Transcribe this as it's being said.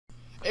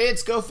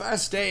It's Go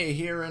Fast Day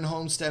here in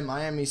Homestead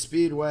Miami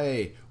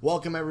Speedway.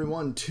 Welcome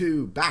everyone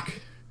back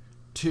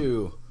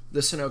to the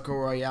Sunoco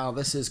Royale.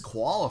 This is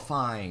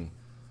qualifying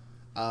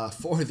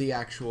for the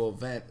actual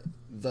event,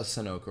 the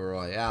Sunoco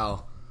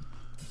Royale,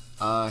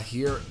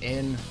 here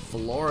in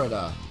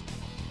Florida.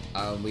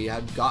 We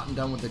had gotten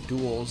done with the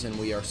duels and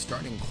we are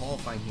starting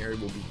qualifying here.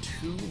 It will be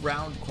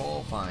 2-round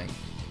qualifying.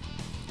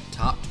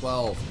 Top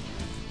 12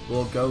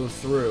 will go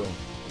through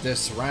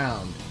this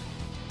round,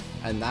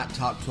 and that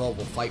top 12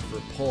 will fight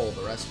for pole.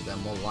 The rest of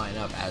them will line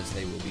up as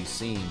they will be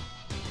seen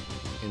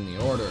in the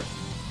order.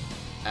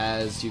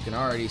 As you can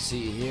already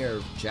see here,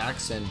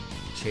 Jackson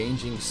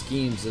changing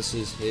schemes. This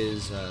is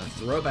his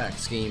throwback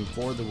scheme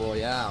for the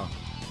Royale,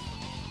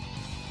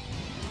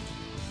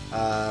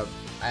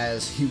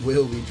 as he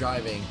will be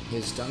driving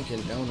his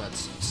Dunkin'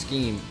 Donuts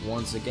scheme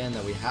once again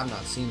that we have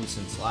not seen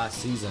since last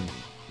season.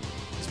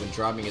 He's been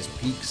driving his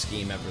peak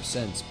scheme ever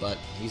since, but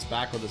he's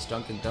back with his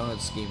Dunkin'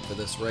 Donuts scheme for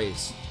this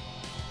race,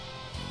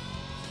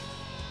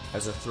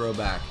 as a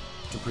throwback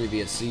to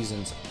previous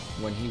seasons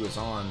when he was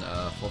on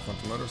Full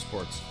Frontal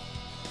Motorsports.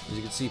 As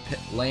you can see, pit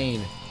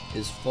lane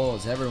is full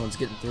as everyone's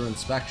getting through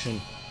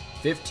inspection.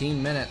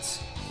 15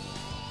 minutes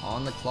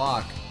on the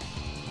clock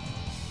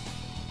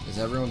as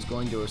everyone's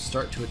going to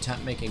start to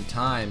attempt making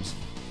times.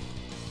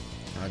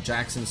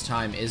 Jackson's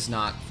time is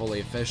not fully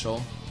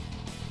official.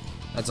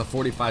 That's a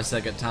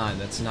 45-second time.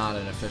 That's not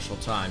an official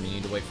time. You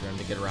need to wait for him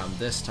to get around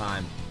this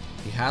time.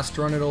 He has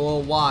to run it a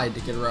little wide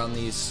to get around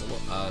these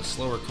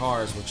slower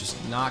cars, which is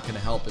not going to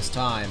help his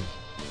time.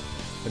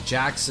 But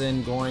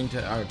Jackson's going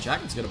to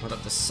put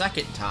up the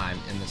second time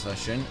in the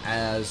session,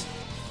 as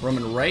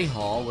Roman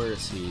Rahal, where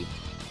is he?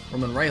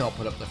 Roman Rahal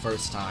put up the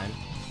first time,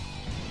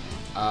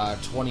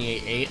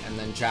 28.8, and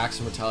then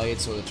Jackson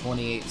retaliates with a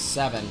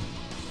 28.7.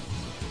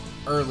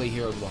 Early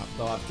here,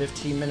 they'll have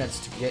 15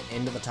 minutes to get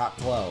into the top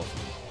 12.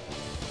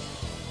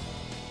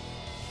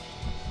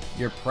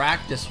 Your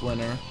practice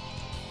winner,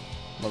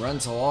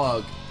 Lorenzo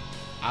Log,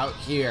 out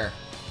here.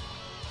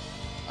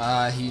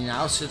 He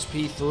now sits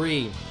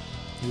P3.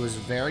 He was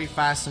very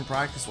fast in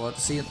practice. We'll have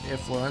to see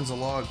if Lorenzo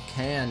Log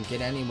can get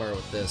anywhere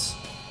with this.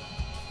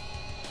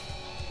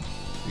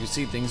 You can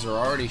see things are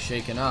already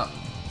shaken up.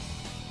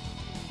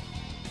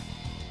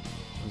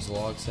 Lorenzo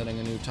Log setting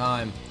a new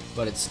time,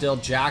 but it's still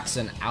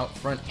Jackson out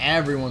front.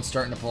 Everyone's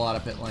starting to pull out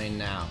of pit lane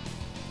now.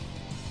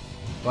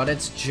 But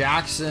it's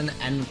Jackson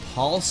and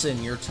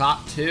Paulson, your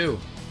top two.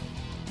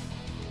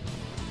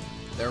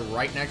 They're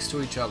right next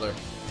to each other.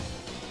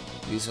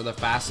 These are the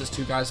fastest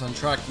two guys on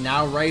track.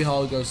 Now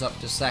Rahal goes up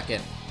to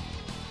second,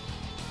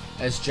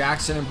 as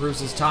Jackson improves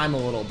his time a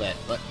little bit,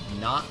 but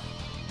not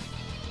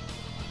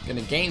going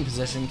to gain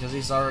position because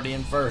he's already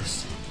in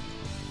first.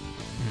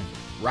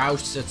 Roush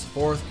sits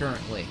fourth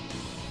currently.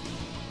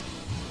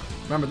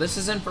 Remember, this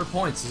isn't for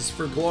points, this is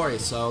for glory,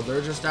 so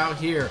they're just out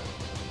here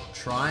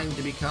trying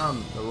to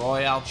become the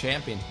Royale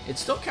champion. It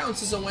still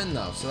counts as a win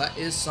though, so that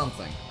is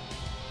something.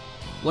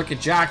 Look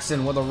at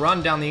Jackson with a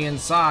run down the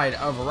inside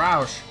of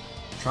Roush,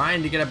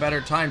 trying to get a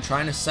better time,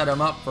 trying to set him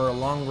up for a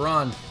long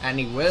run, and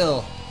he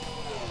will.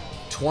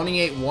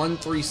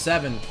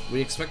 28.137.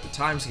 We expect the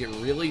times to get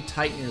really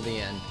tight near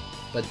the end,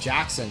 but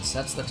Jackson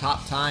sets the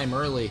top time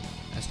early,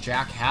 as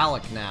Jack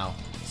Halleck now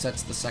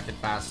sets the second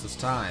fastest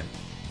time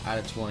at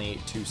a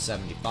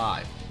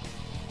 28.275.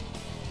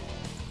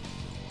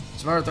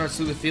 Smart threats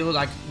through the field.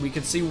 We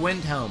can see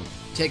Windhelm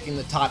taking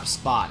the top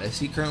spot, as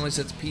he currently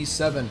sits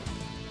P7.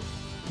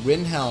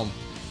 Windhelm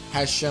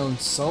has shown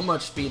so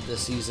much speed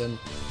this season.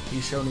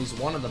 He's shown he's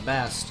one of the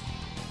best,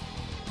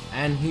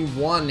 and he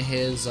won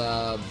his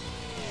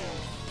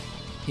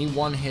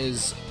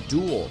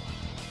duel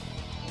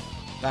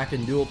back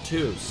in Duel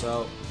 2.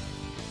 So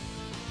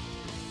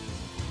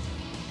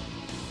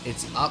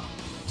it's up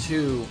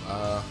to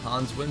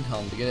Hans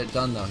Windhelm to get it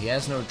done though. He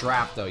has no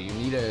draft though. You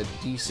need a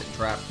decent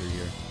drafter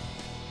here.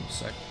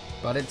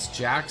 But it's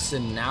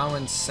Jackson now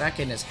in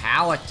second as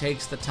Halleck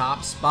takes the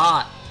top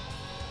spot.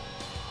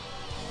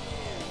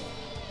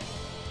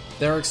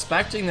 They're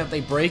expecting that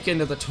they break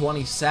into the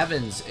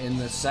 27s in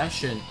the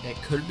session.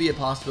 It could be a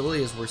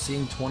possibility, as we're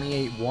seeing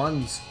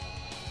 28.1s.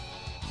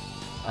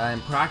 In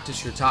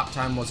practice, your top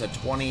time was a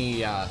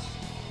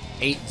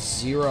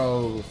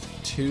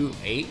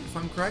 28.028, if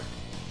I'm correct.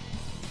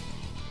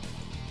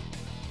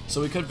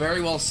 So we could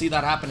very well see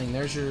that happening.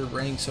 There's your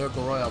reigning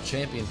Sunoco Royale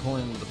champion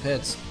pulling into the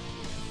pits.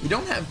 We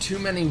don't have too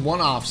many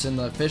one-offs in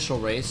the official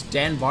race,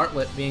 Dan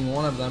Bartlett being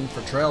one of them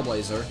for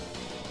Trailblazer.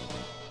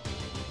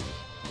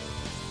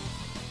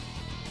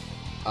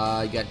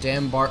 You got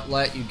Dan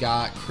Bartlett, you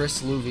got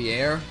Chris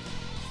Louviere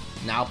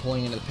now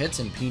pulling into the pits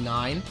in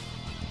P9.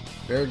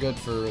 Very good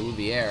for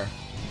Louviere.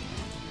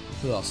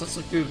 Who else? Let's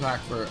look through the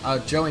pack for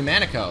Joey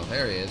Manico.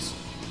 There he is.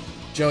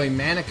 Joey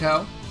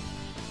Manico.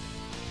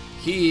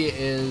 He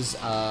is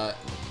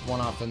one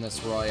off in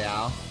this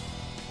Royale.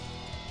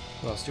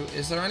 Who else?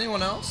 Is there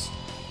anyone else?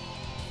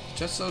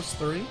 Just those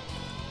three?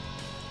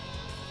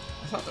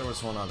 I thought there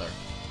was one other.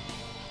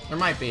 There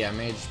might be. I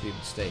may just be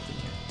mistaken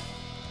here.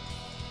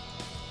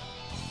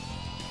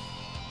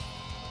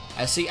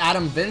 I see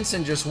Adam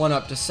Vincent just went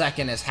up to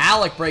second as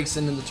Halleck breaks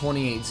into the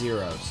 28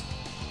 zeros.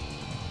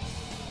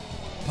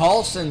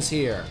 Paulson's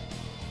here.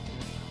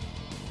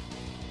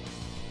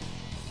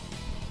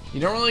 You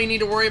don't really need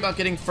to worry about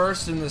getting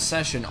first in this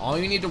session. All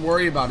you need to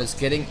worry about is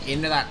getting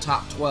into that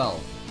top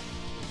 12.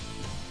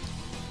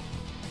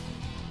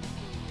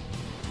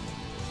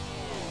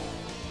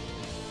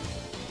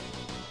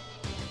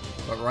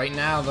 But right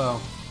now, though,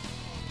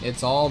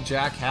 it's all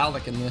Jack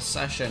Halleck in this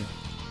session.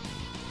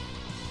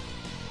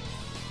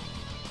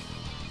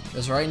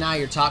 Because right now,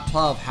 your top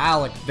 12,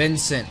 Halleck,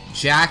 Vincent,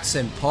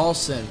 Jackson,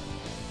 Paulson,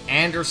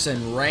 Anderson,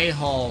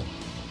 Rahal,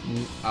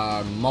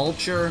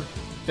 Mulcher,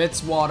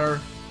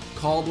 Fitzwater,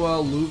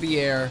 Caldwell,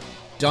 Louvier,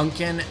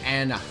 Duncan,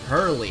 and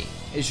Hurley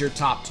is your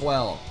top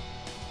 12.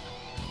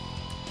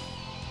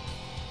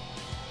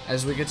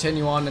 As we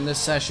continue on in this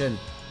session,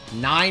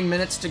 9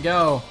 minutes to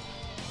go.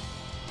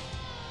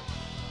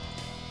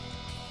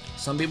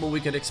 Some people we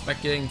could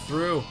expect getting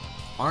through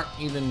aren't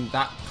even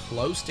that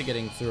close to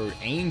getting through.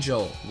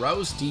 Angel,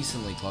 Rose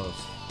decently close.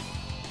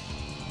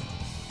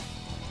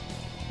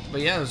 But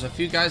yeah, there's a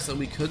few guys that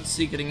we could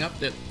see getting up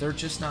that they're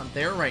just not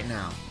there right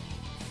now.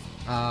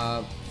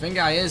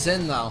 Finguy is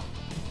in though.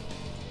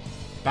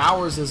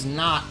 Bowers is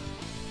not.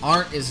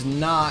 Arndt is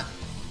not.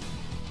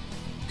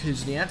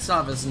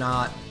 Kuznetsov is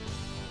not.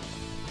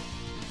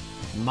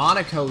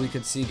 Monaco we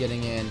could see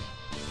getting in.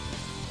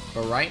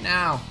 But right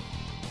now,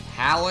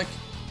 Halleck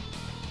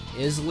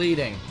is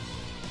leading.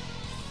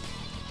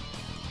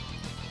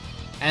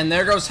 And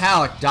there goes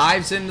Halleck.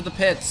 Dives into the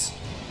pits.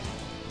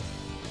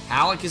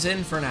 Halleck is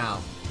in for now.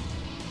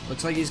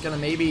 Looks like he's going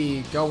to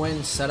maybe go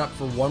in, set up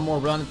for one more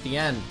run at the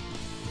end.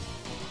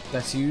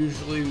 That's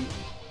usually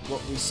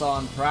what we saw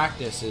in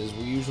practice. Is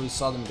we usually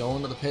saw them go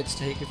into the pits,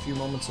 take a few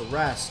moments of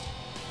rest,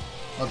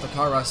 let the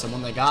car rest, and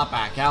when they got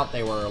back out,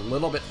 they were a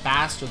little bit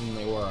faster than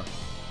they were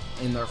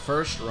in their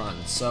first run.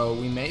 So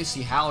we may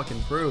see Halleck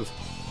improve.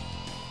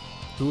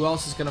 Who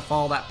else is going to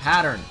follow that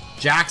pattern?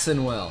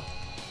 Jackson will.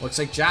 Looks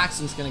like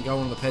Jackson's going to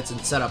go into the pits and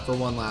set up for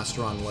one last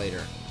run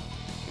later.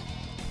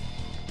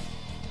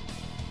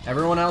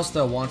 Everyone else,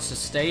 though, wants to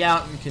stay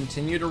out and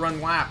continue to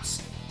run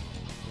laps.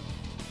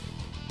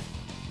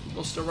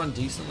 People still run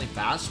decently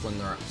fast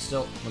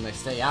when they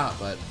stay out,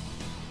 but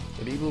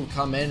the people who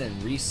come in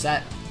and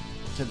reset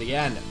to the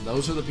end,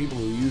 those are the people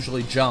who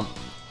usually jump.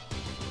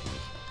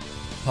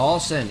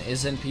 Paulson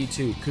is in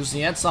P2.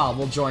 Kuznetsov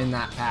will join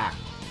that pack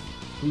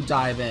who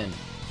dive in.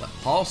 But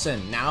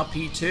Paulson, now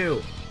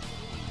P2.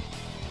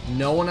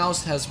 No one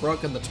else has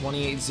broken the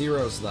 28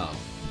 zeros, though.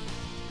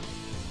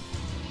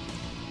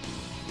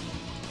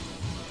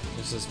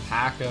 There's this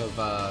pack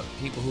of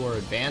people who are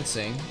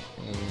advancing.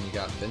 And you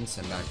got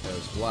Vincent back there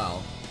as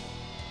well.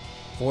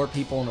 4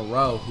 people in a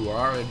row who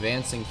are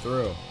advancing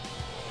through.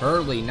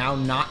 Hurley now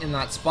not in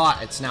that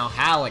spot. It's now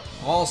Halleck,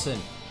 Paulson,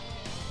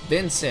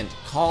 Vincent,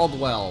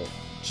 Caldwell,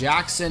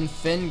 Jackson,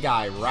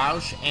 Finguy,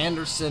 Roush,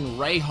 Anderson,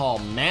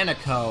 Rahal,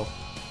 Monaco.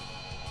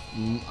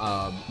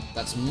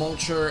 That's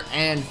Mulcher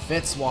and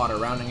Fitzwater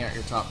rounding out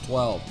your top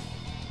 12.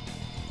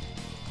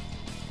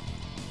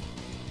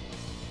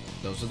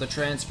 Those are the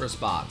transfer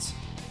spots.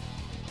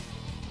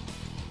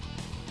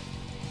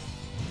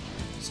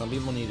 Some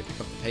people need to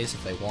pick up the pace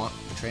if they want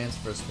a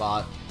transfer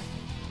spot.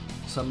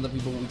 Some of the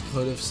people we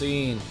could have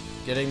seen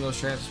getting those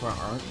transfer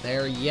aren't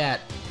there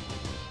yet.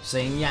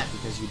 Saying yet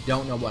because you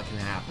don't know what can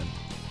happen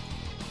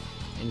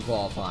in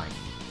qualifying.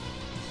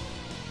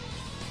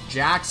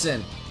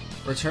 Jackson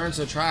returns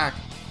to track.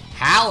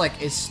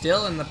 Halleck is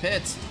still in the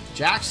pits.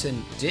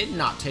 Jackson did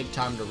not take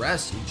time to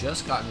rest. He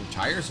just got new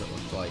tires, it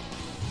looked like.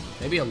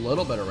 Maybe a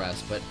little bit of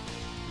rest, but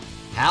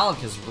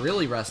Halleck is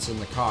really resting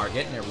the car,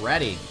 getting it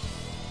ready.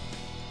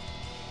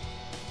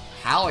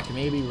 Halleck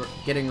may be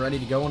getting ready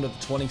to go into the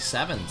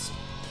 27s.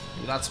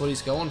 Maybe that's what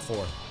he's going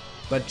for.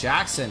 But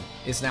Jackson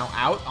is now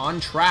out on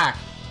track.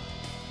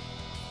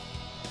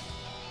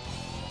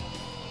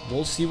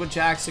 We'll see what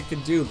Jackson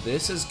can do.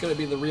 This is going to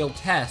be the real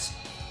test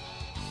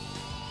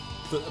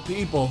for the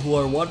people who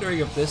are wondering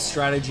if this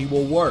strategy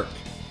will work.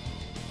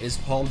 Is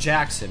Paul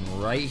Jackson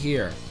right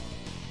here.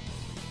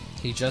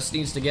 He just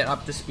needs to get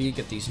up to speed,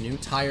 get these new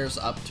tires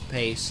up to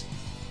pace.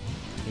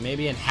 He may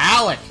be in.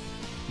 Halleck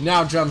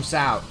now jumps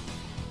out.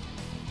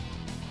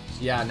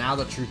 So yeah, now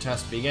the true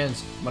test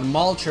begins when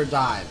Mulcher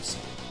dives.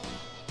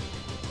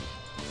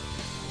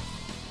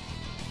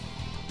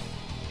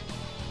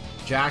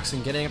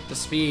 Jackson getting up to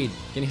speed,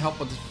 getting help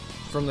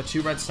from the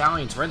 2 Red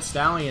Stallions. Red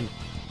Stallion,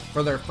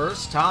 for their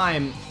first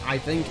time, I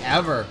think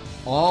ever,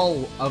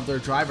 all of their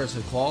drivers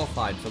have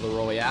qualified for the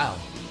Royale.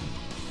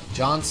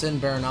 Johnson,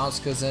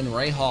 Baranowskis, and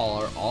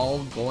Rahal are all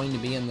going to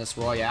be in this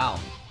Royale.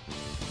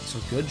 So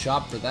good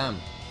job for them.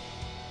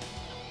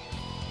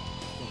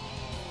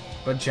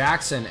 But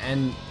Jackson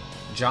and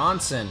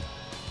Johnson.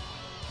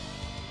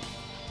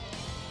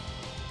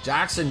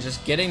 Jackson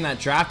just getting that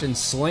draft and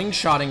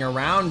slingshotting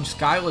around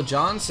Skylar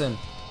Johnson.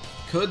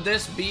 Could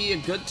this be a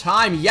good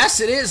time?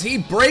 Yes, it is. He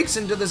breaks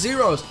into the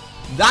zeros.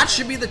 That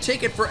should be the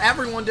ticket for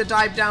everyone to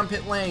dive down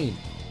pit lane.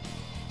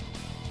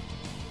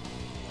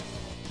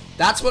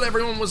 That's what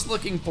everyone was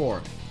looking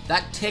for.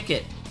 That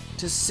ticket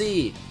to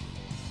see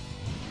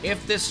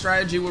if this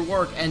strategy would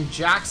work. And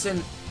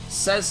Jackson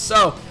says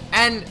so.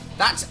 And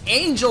that's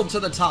Angel to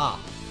the top.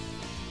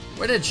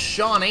 Where did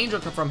Sean Angel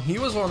come from? He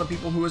was one of the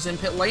people who was in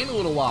pit lane a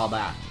little while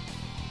back.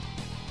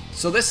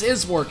 So this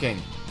is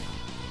working.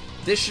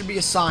 This should be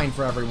a sign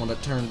for everyone to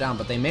turn down,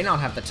 but they may not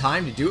have the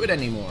time to do it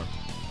anymore.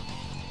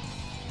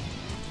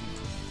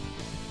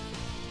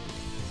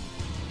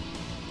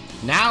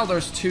 Now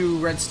there's 2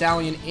 Red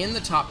Stallion in the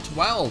top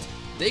 12.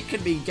 They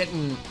could be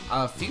getting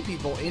a few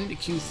people into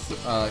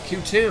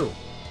Q2.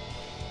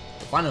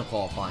 The final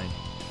qualifying.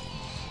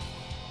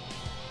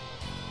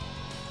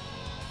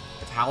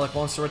 If Halleck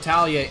wants to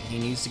retaliate, he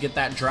needs to get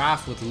that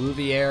draft with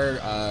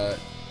Louviere,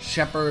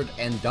 Shepard,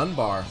 and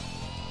Dunbar.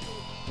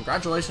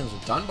 Congratulations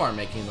with Dunbar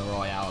making the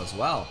Royale as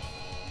well.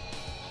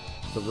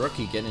 The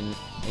rookie getting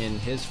in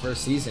his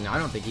first season. I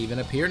don't think he even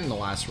appeared in the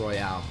last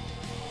Royale.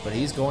 But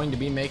he's going to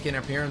be making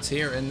an appearance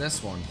here in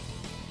this one.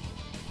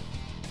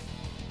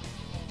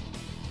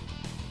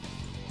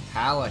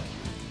 Halleck,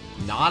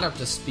 not up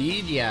to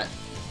speed yet.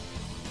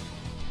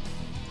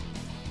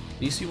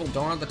 These people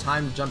don't have the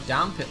time to jump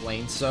down pit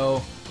lane,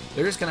 so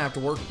they're just going to have to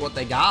work with what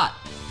they got.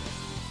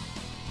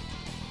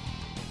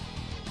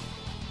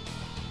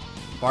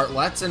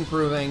 Bartlett's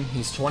improving.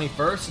 He's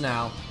 21st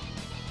now.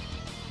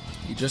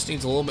 He just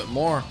needs a little bit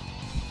more.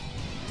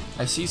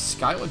 I see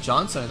Skylar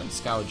Johnson. I think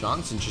Skylar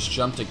Johnson just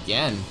jumped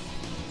again.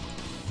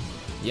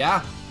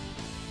 Yeah.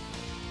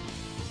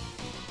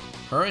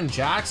 Her and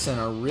Jackson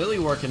are really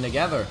working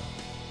together.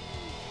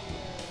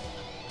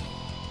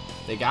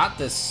 They got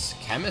this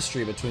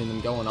chemistry between them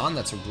going on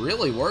that's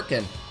really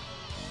working.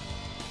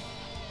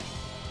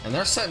 And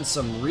they're setting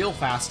some real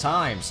fast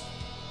times.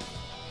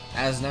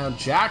 As now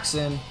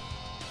Jackson...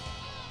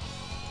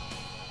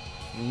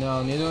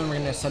 No, neither of them are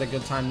going to set a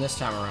good time this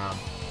time around.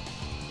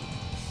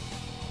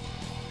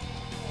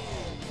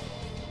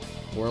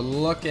 We're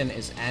looking.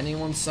 Is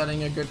anyone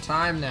setting a good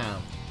time now?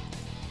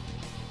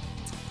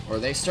 Or are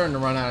they starting to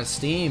run out of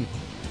steam?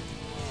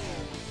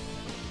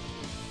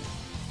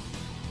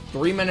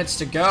 3 minutes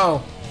to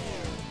go.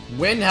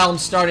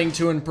 Windhelm's starting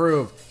to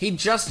improve. He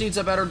just needs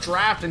a better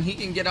draft and he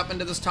can get up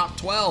into this top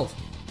 12.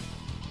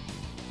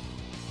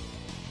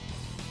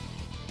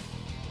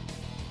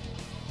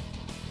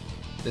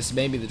 This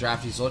may be the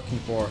draft he's looking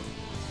for.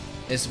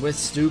 It's with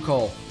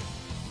Stucol.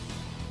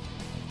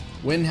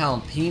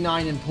 Windhelm,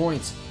 P9 in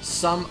points.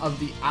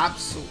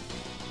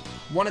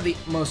 One of the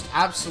most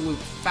absolute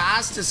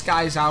fastest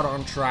guys out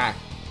on track.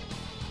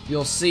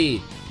 You'll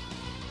see.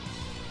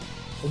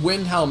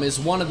 Windhelm is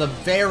one of the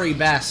very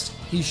best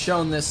he's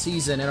shown this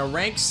season. In a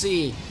rank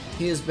C,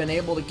 he has been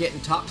able to get in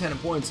top 10 in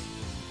points.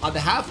 At the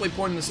halfway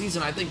point in the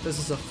season, I think this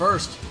is a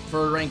first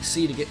for a rank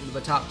C to get into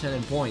the top 10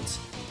 in points.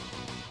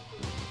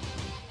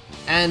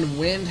 And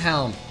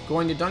Windhelm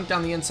going to dunk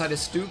down the inside of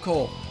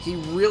Stucol. He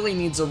really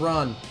needs a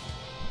run.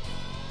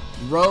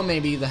 Rowe may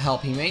be the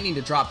help. He may need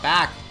to drop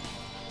back.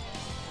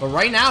 But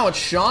right now, it's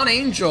Sean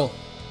Angel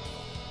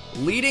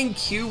leading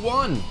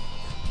Q1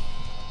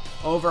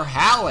 over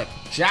Halleck,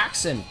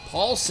 Jackson,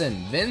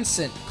 Paulson,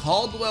 Vincent,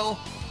 Caldwell,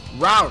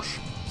 Roush,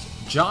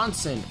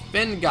 Johnson,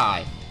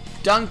 Finguy,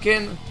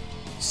 Duncan,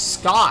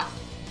 Scott,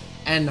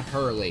 and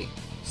Hurley.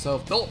 So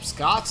Philip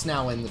Scott's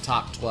now in the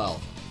top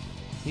 12.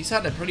 He's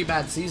had a pretty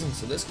bad season,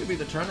 so this could be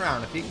the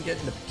turnaround. If he can get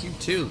into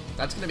Q2,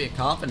 that's going to be a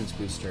confidence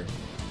booster.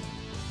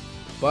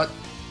 But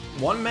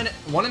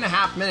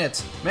 1.5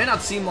 minutes may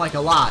not seem like a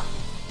lot,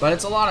 but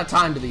it's a lot of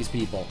time to these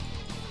people.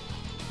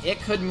 It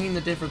could mean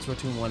the difference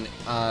between one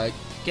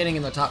getting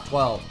in the top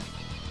 12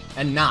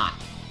 and not.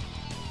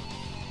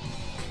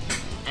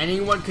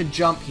 Anyone could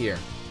jump here.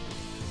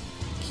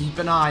 Keep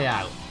an eye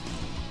out.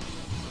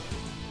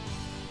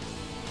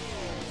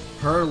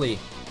 Hurley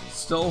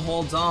still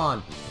holds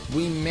on.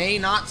 We may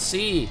not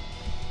see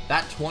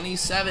that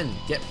 27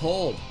 get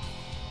pulled.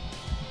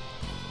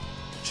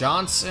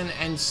 Johnson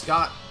and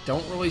Scott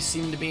don't really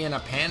seem to be in a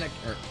panic.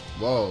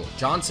 Whoa,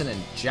 Johnson and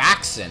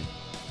Jackson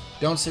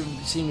don't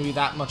seem to be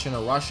that much in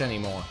a rush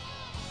anymore.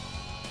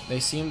 They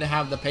seem to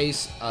have the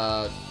pace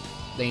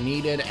they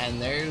needed, and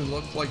they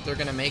look like they're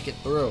going to make it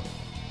through.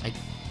 I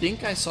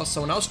think I saw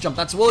someone else jump.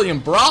 That's William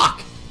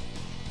Brock.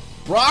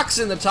 Brock's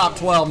in the top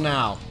 12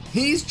 now.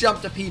 He's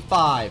jumped to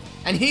P5,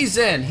 and he's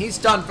in. He's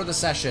done for the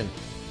session.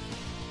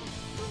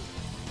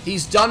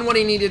 He's done what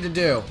he needed to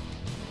do.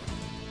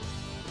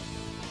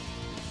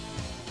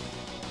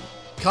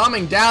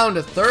 Coming down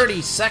to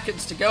 30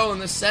 seconds to go in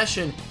this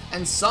session,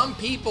 and some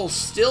people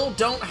still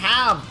don't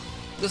have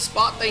the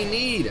spot they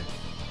need.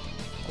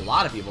 A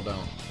lot of people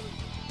don't.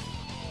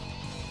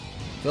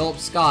 Philip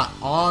Scott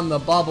on the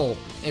bubble.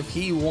 If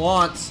he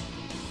wants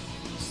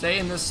to stay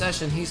in this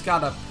session, he's got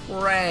to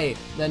pray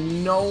that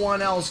no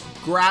one else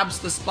grabs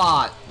the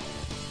spot.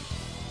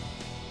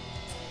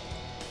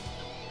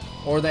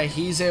 Or that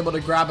he's able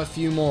to grab a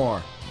few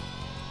more.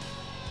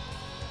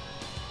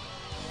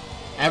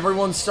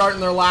 Everyone's starting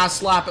their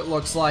last lap, it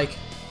looks like.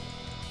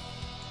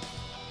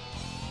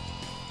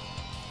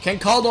 Can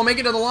Caldwell make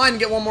it to the line and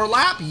get one more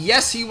lap?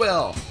 Yes, he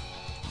will.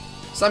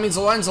 So that means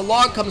Lorenzo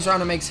Log comes around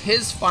and makes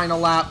his final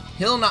lap.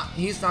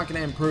 He's not going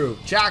to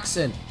improve.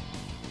 Jackson,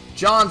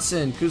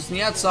 Johnson,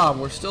 Kuznetsov,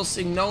 we're still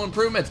seeing no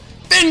improvements.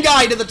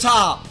 Finguy to the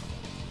top.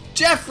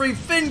 Jeffrey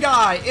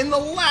Finguy in the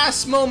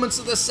last moments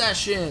of the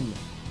session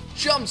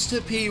jumps to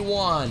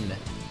P1.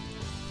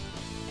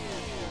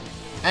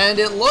 And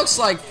it looks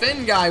like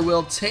Finguy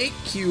will take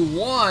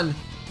Q1.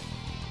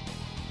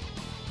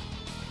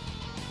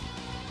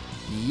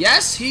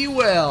 Yes, he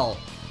will.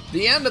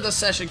 The end of the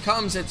session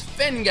comes. It's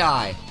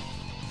Finguy,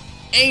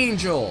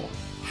 Angel,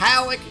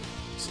 Halleck,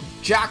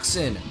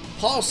 Jackson,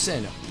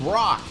 Paulson,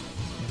 Brock,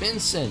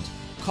 Vincent,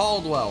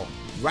 Caldwell,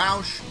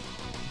 Roush,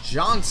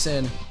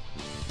 Johnson,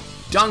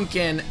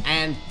 Duncan,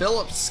 and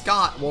Philip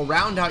Scott will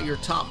round out your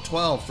top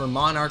 12 for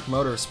Monarch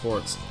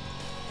Motorsports.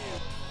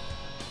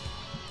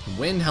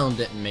 Windhelm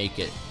didn't make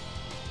it.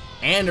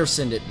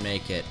 Anderson didn't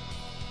make it.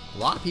 A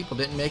lot of people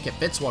didn't make it.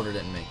 Fitzwater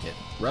didn't make it.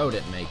 Rowe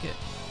didn't make it.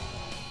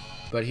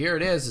 But here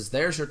it is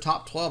there's your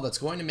top 12 that's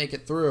going to make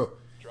it through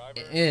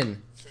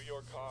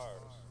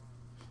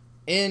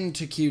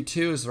into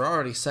Q2, as they're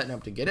already setting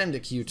up to get into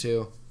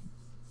Q2.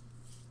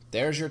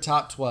 There's your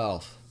top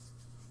 12.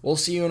 We'll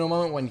see you in a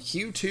moment when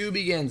Q2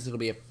 begins. It'll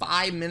be a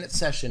 5-minute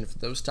session for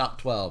those top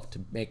 12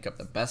 to make up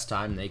the best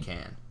time they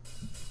can.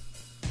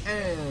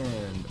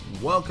 And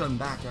welcome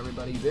back,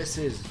 everybody. This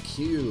is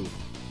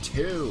Q2.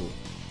 Your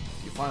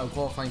final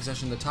qualifying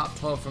session. The top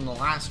 12 from the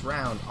last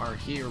round are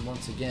here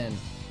once again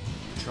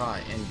to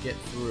try and get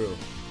through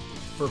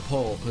for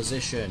pole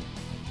position.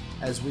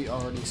 As we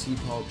already see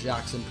Paul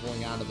Jackson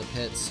pulling out of the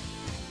pits.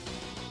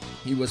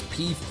 He was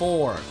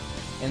P4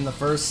 in the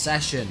first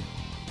session.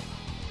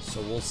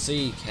 So we'll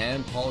see,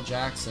 can Paul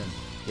Jackson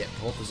get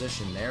pole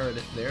position? There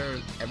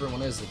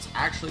everyone is. It's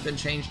actually been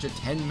changed to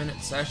 10-minute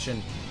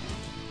session.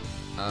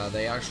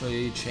 They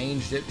actually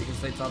changed it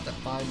because they thought that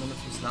 5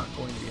 minutes was not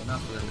going to be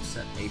enough for them to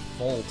set a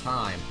full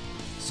time.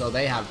 So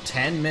they have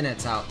 10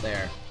 minutes out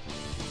there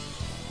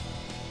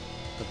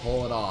to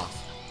pull it off.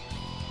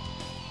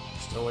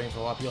 Still waiting for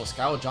a lot of people.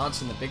 Skylar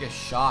Johnson, the biggest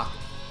shock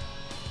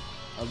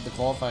of the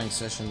qualifying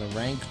session. The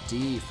rank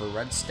D for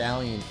Red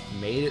Stallion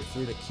made it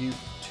through to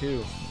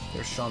Q2.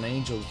 There's Sean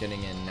Angel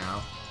getting in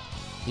now.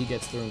 He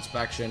gets through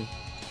inspection.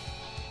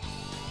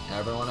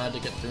 Everyone had to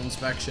get through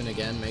inspection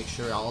again. Make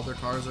sure all their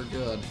cars are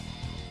good.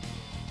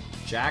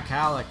 Jack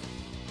Halleck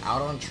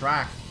out on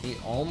track. He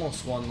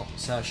almost won the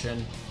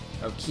session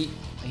of he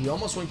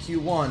almost won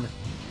Q1,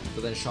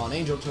 but then Sean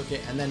Angel took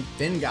it, and then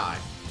Finguy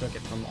took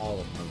it from all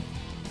of them.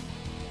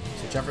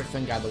 So Jeffrey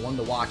Finguy, the one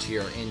to watch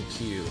here in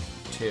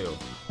Q2.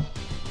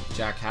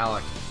 Jack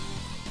Halleck.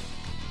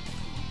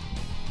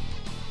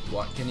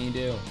 What can he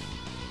do?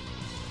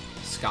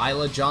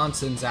 Skyla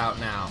Johnson's out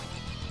now.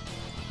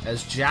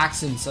 As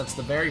Jackson sets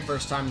the very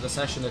first time of the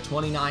session to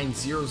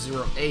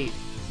 29.008.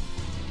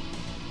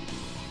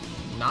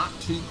 Not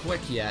too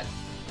quick yet.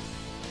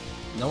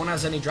 No one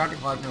has any driver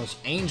partners.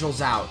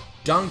 Angel's out.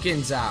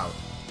 Duncan's out.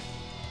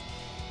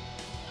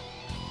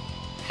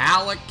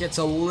 Halleck gets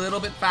a little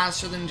bit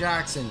faster than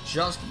Jackson,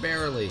 just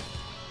barely.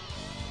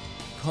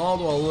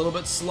 Caldwell a little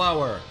bit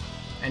slower.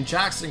 And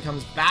Jackson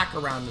comes back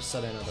around to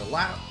set another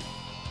lap.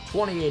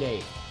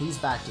 28.8. He's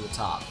back to the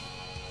top.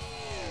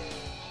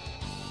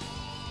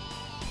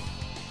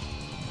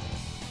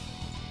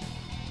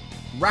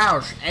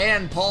 Roush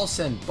and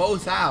Paulson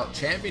both out.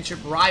 Championship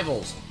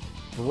rivals.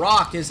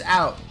 Brock is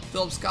out.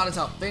 Philip Scott is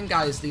out.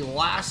 Finguy is the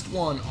last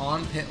one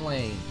on pit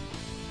lane.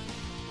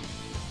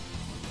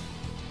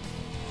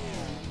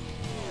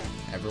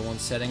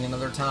 Everyone's setting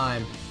another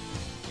time.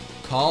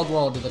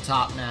 Caldwell to the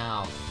top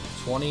now.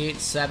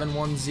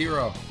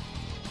 28.710.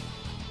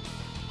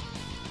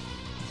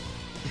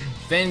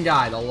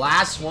 Finguy, the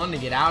last one to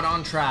get out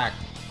on track.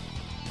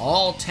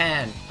 All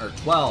 10, or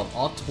 12,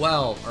 all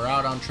 12 are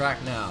out on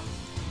track now.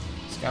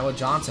 Skylar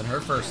Johnson,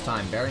 her first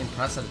time, very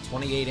impressive at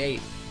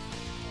 28.8.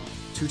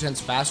 2/10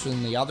 faster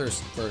than the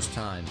others first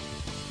time.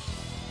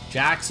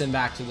 Jackson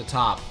back to the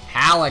top.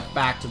 Halleck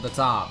back to the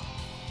top.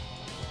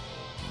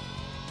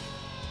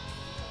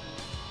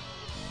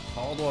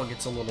 Caldwell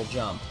gets a little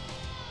jump.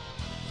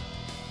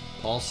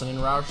 Paulson and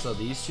Roush, though,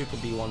 these two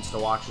could be ones to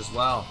watch as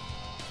well.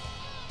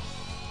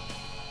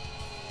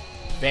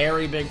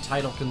 Very big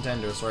title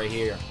contenders right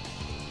here.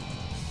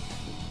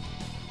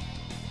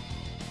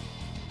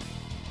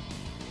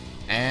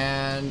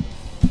 And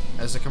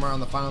as they come around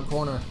the final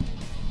corner,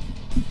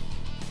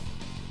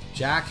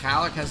 Jack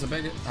Halleck has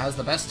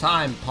the best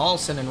time.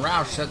 Paulson and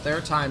Roush set their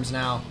times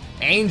now.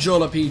 Angel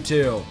to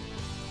P2.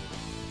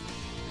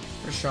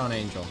 Where's Sean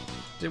Angel?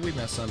 Did we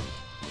miss him?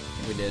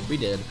 We did. We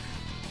did.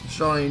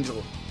 Sean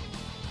Angel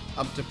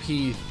up to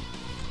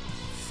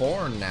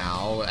P4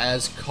 now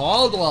as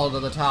Caldwell to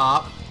the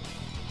top.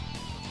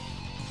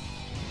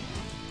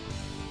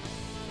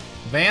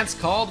 Vance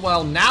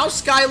Caldwell. Now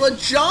Skyla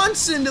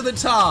Johnson to the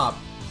top.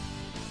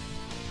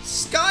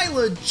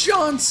 Skyla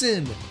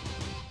Johnson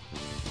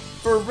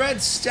for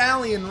Red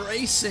Stallion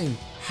Racing.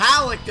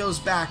 Halleck goes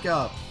back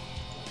up.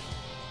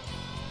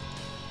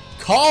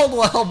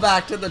 Caldwell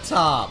back to the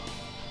top.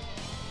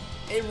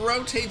 It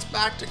rotates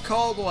back to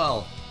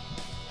Caldwell.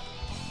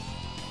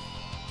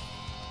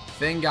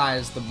 Finn Guy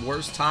is the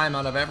worst time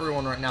out of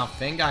everyone right now.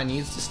 Finn Guy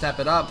needs to step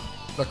it up.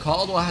 But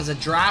Caldwell has a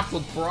draft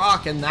with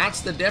Brock, and that's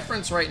the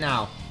difference right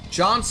now.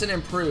 Johnson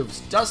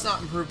improves. Does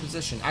not improve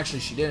position. Actually,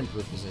 she did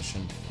improve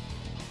position.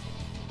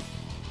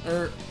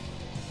 Was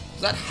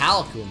that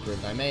Halleck who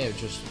improved? I may have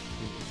just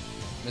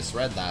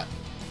misread that.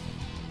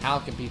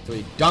 Halleck in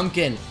P3.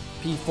 Duncan,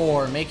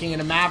 P4, making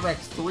it a Maverick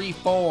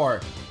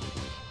 3-4.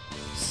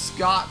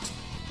 Scott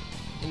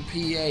in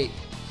P8.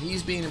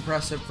 He's being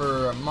impressive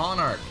for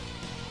Monarch.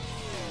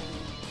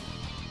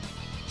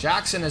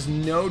 Jackson has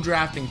no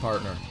drafting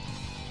partner.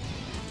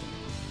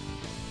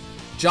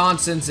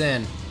 Johnson's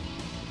in.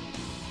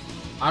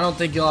 I don't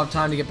think he'll have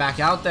time to get back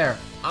out there.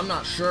 I'm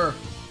not sure.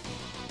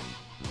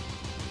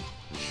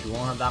 She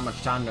won't have that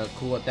much time to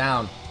cool it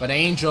down. But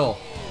Angel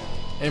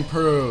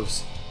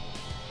improves.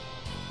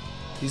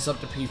 He's up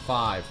to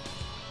P5.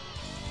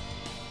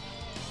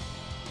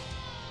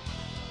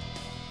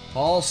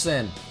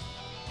 Paulson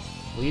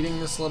leading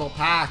this little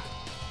pack.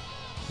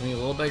 I mean, a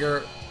little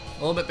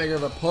bit bigger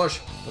of a push.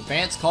 But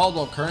Vance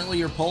Caldwell, currently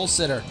your pole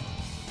sitter.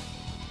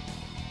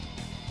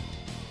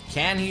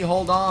 Can he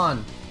hold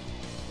on?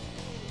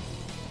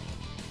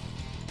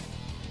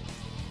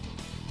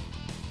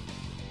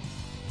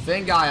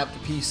 Finn Guy up to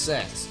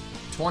P6.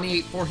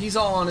 28-4. He's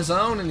all on his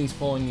own and he's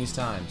pulling these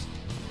times.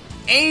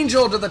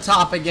 Angel to the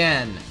top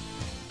again.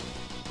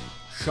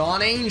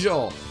 Sean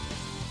Angel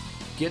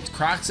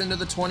cracks into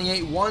the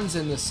 28-1s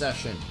in this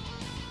session.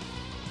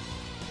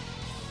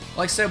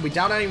 Like I said, we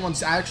doubt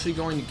anyone's actually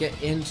going to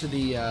get into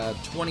the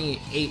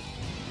 27s.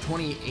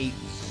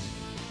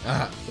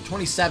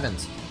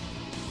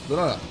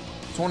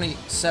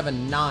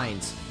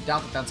 27-9s.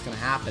 Doubt that that's going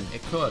to happen.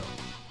 It could.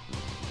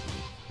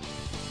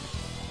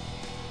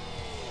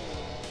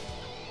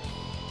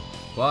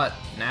 But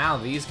now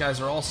these guys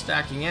are all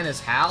stacking in as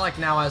Halleck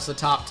now has the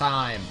top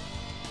time.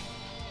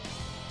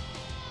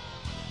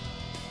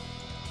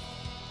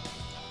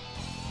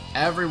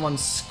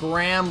 Everyone's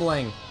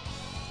scrambling.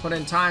 Put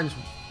in times.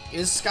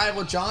 Is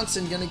Skylar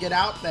Johnson going to get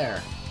out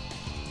there?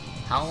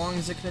 How long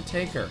is it going to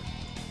take her?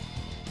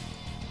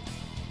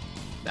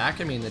 That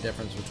can mean the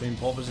difference between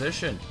pole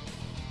position.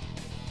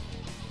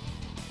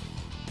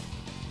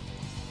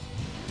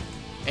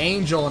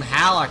 Angel and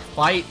Halleck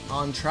fight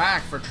on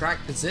track for track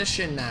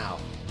position now.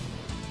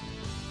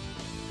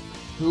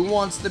 Who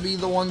wants to be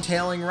the one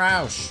tailing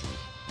Roush?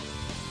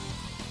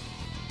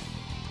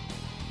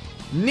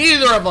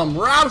 Neither of them.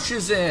 Roush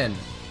is in.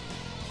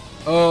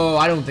 Oh,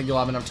 I don't think you'll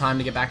have enough time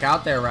to get back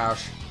out there,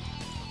 Roush.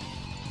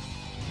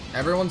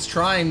 Everyone's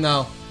trying,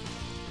 though.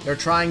 They're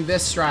trying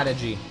this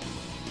strategy.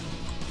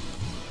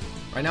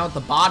 Right now at the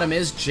bottom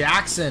is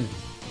Jackson.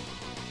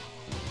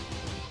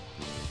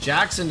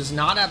 Jackson does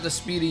not have the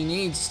speed he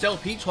needs. Still,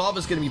 P12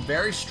 is going to be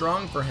very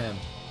strong for him.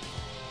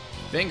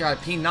 Finn Guy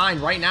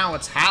P9. Right now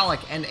it's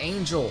Halleck and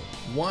Angel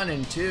 1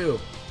 and 2.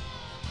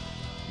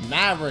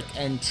 Maverick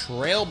and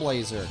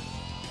Trailblazer.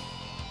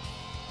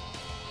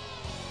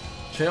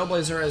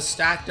 Trailblazer has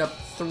stacked up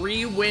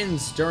 3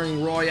 wins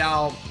during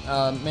Royale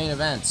main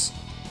events.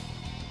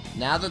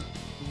 Now that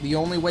the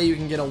only way you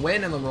can get a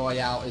win in the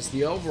Royale is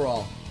the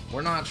overall.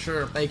 We're not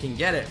sure if they can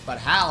get it, but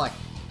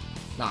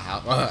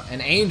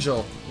and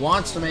Angel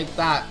wants to make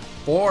that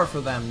 4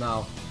 for them,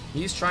 though.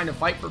 He's trying to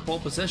fight for pole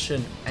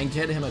position and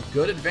get him a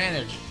good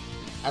advantage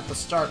at the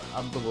start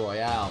of the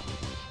Royale.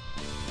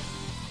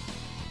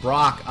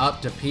 Brock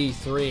up to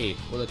P3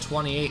 with a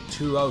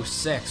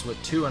 28-206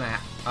 with 2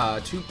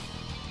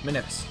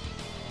 minutes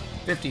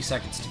 50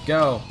 seconds to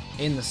go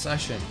in the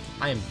session.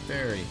 I am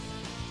very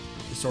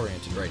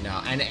disoriented right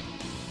now. And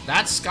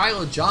that's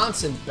Skylar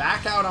Johnson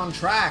back out on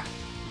track.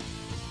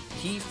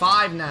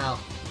 P5 now.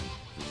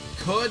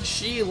 Could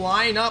she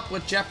line up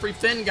with Jeffrey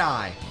Finn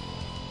Guy?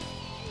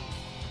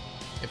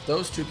 If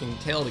those two can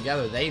tail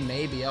together, they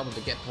may be able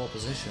to get pole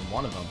position,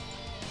 one of them.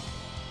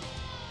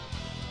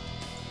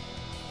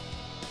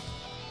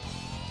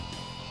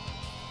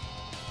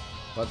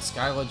 But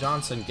Skylar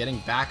Johnson getting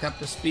back up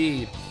to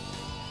speed.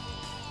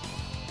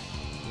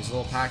 Here's a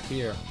little pack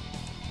here.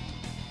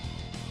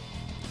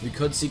 We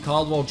could see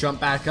Caldwell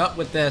jump back up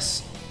with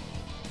this.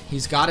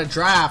 He's got a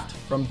draft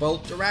from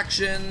both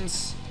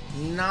directions.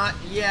 Not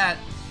yet.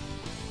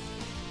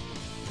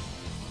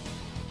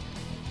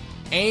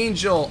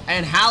 Angel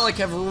and Halleck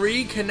have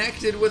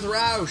reconnected with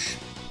Roush.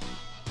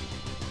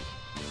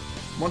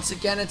 Once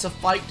again, it's a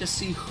fight to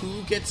see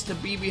who gets to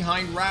be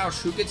behind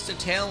Roush, who gets to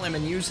tail him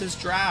and use his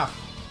draft.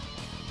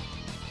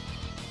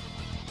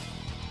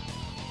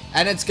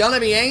 And it's gonna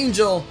be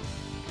Angel.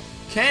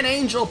 Can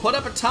Angel put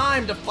up a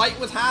time to fight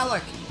with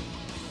Halleck?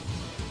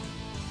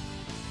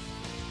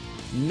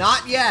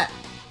 Not yet.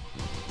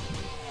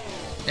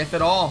 If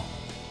at all.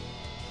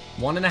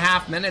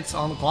 1.5 minutes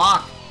on the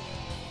clock.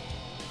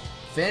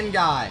 Finn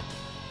Guy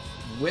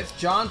with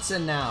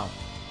Johnson now.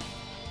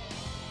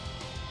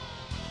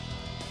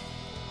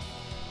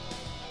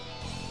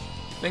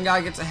 Finn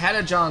Guy gets ahead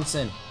of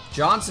Johnson.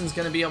 Johnson's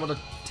going to be able to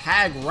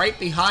tag right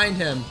behind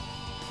him.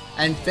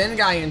 And Finn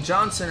Guy and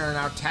Johnson are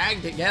now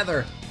tagged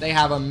together. They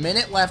have a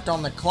minute left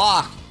on the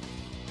clock.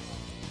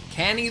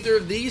 Can either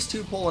of these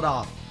two pull it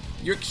off?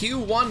 Your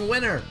Q1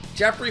 winner,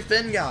 Jeffrey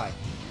Finguy.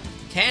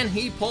 Can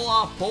he pull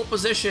off pole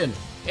position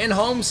in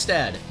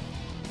Homestead?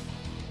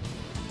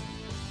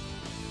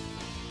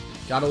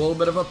 Got a little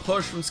bit of a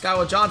push from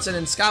Skylar Johnson,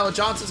 and Skylar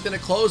Johnson's going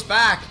to close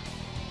back.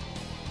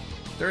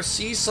 They're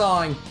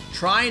seesawing,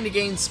 trying to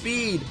gain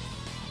speed.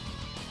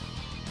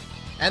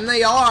 And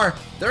they are.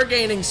 They're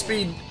gaining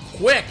speed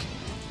quick.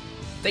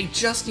 They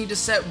just need to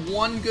set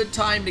one good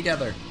time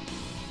together.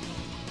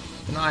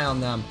 Keep an eye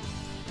on them.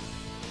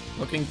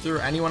 Looking through.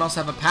 Anyone else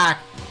have a pack?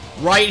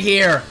 Right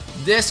here.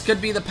 This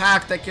could be the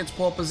pack that gets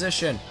pole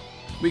position.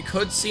 We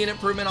could see an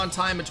improvement on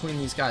time between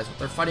these guys, but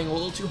they're fighting a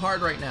little too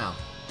hard right now.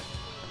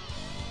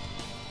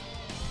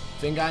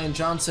 Finguy and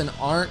Johnson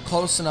aren't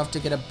close enough to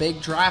get a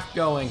big draft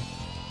going.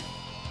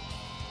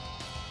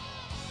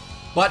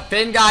 But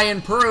Finguy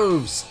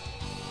improves.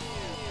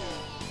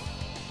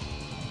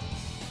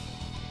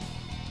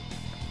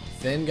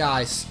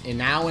 Finguy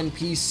now in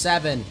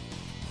P7.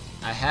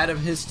 Ahead of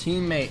his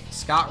teammate,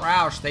 Scott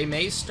Roush. They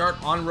may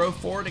start on row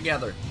 4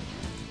 together.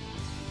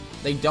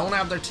 They don't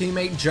have their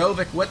teammate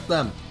Jovic with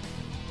them.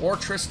 Or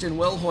Tristan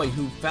Wilhoy,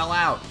 who fell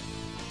out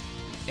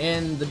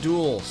in the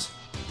duels.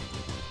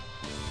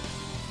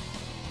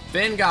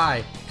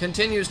 Finguy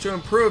continues to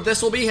improve.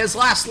 This will be his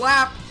last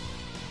lap.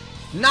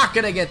 Not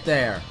gonna get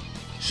there.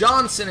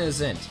 Johnson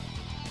isn't.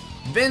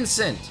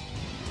 Vincent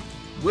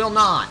will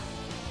not.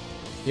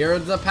 Here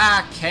is the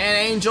pack. Can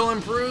Angel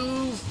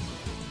improve?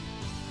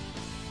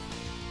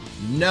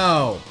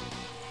 No.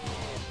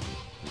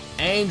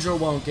 Angel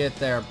won't get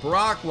there.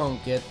 Brock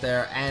won't get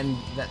there. And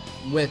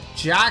with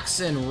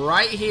Jackson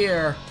right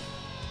here,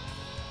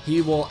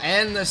 he will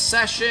end the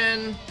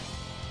session.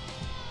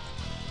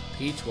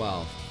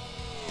 P12.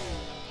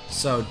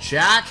 So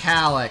Jack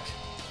Halleck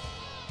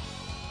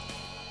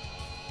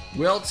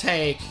will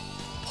take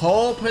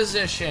pole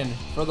position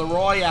for the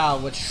Royale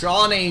with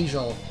Sean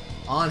Angel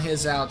on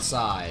his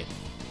outside.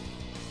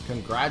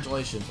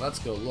 Congratulations. Let's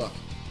go look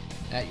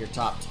at your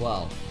top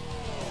 12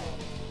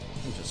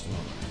 in just a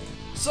moment.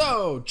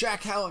 So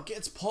Jack Halleck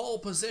gets pole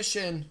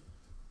position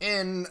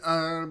in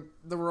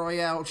the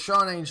Royale.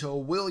 Sean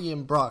Angel,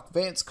 William Brock,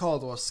 Vance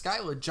Caldwell,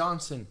 Skylar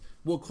Johnson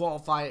will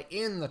qualify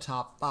in the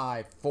top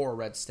 5 for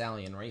Red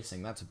Stallion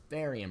Racing. That's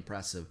very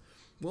impressive.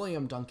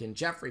 William Duncan,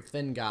 Jeffrey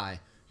Finguy,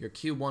 your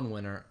Q1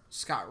 winner.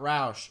 Scott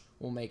Roush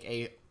will make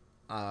a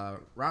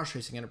Roush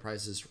Racing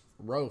Enterprises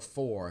row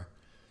 4.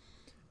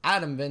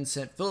 Adam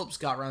Vincent, Philip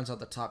Scott rounds out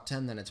the top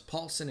 10. Then it's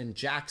Paulson and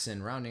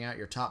Jackson rounding out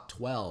your top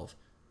 12.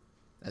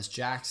 As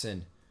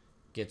Jackson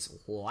gets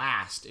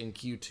last in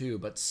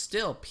Q2, but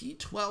still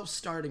P12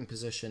 starting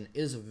position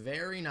is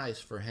very nice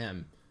for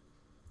him,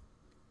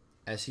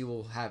 as he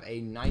will have a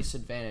nice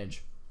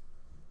advantage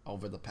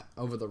over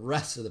the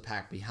rest of the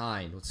pack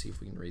behind. Let's see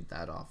if we can read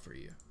that off for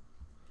you.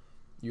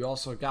 You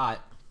also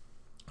got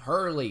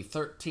Hurley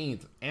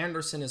 13th,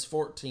 Anderson is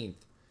 14th,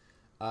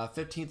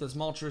 15th is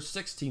Mulcher,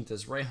 16th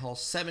is Rahal,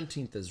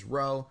 17th is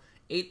Rowe,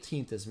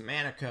 18th is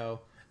Manico,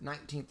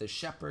 19th is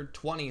Shepard,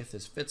 20th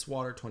is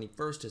Fitzwater,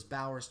 21st is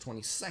Bowers,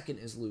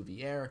 22nd is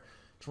Louviere,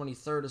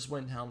 23rd is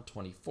Windhelm,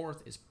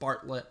 24th is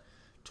Bartlett,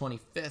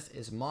 25th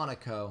is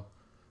Monaco,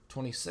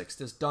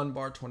 26th is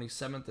Dunbar,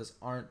 27th is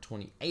Arndt,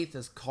 28th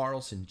is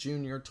Carlson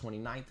Jr.,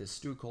 29th is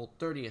Stukol,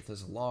 30th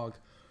is Log,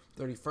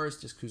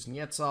 31st is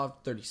Kuznetsov,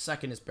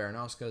 32nd is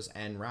Baranowskis,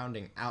 and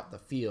rounding out the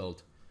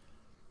field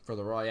for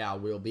the Royale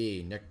will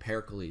be Nick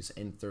Pericles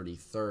in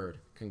 33rd.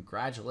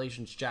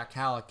 Congratulations, Jack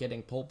Halleck,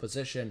 getting pole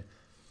position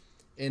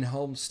in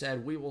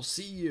Homestead. We will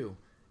see you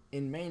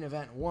in main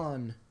event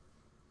 1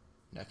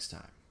 next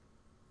time.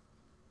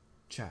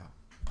 Ciao.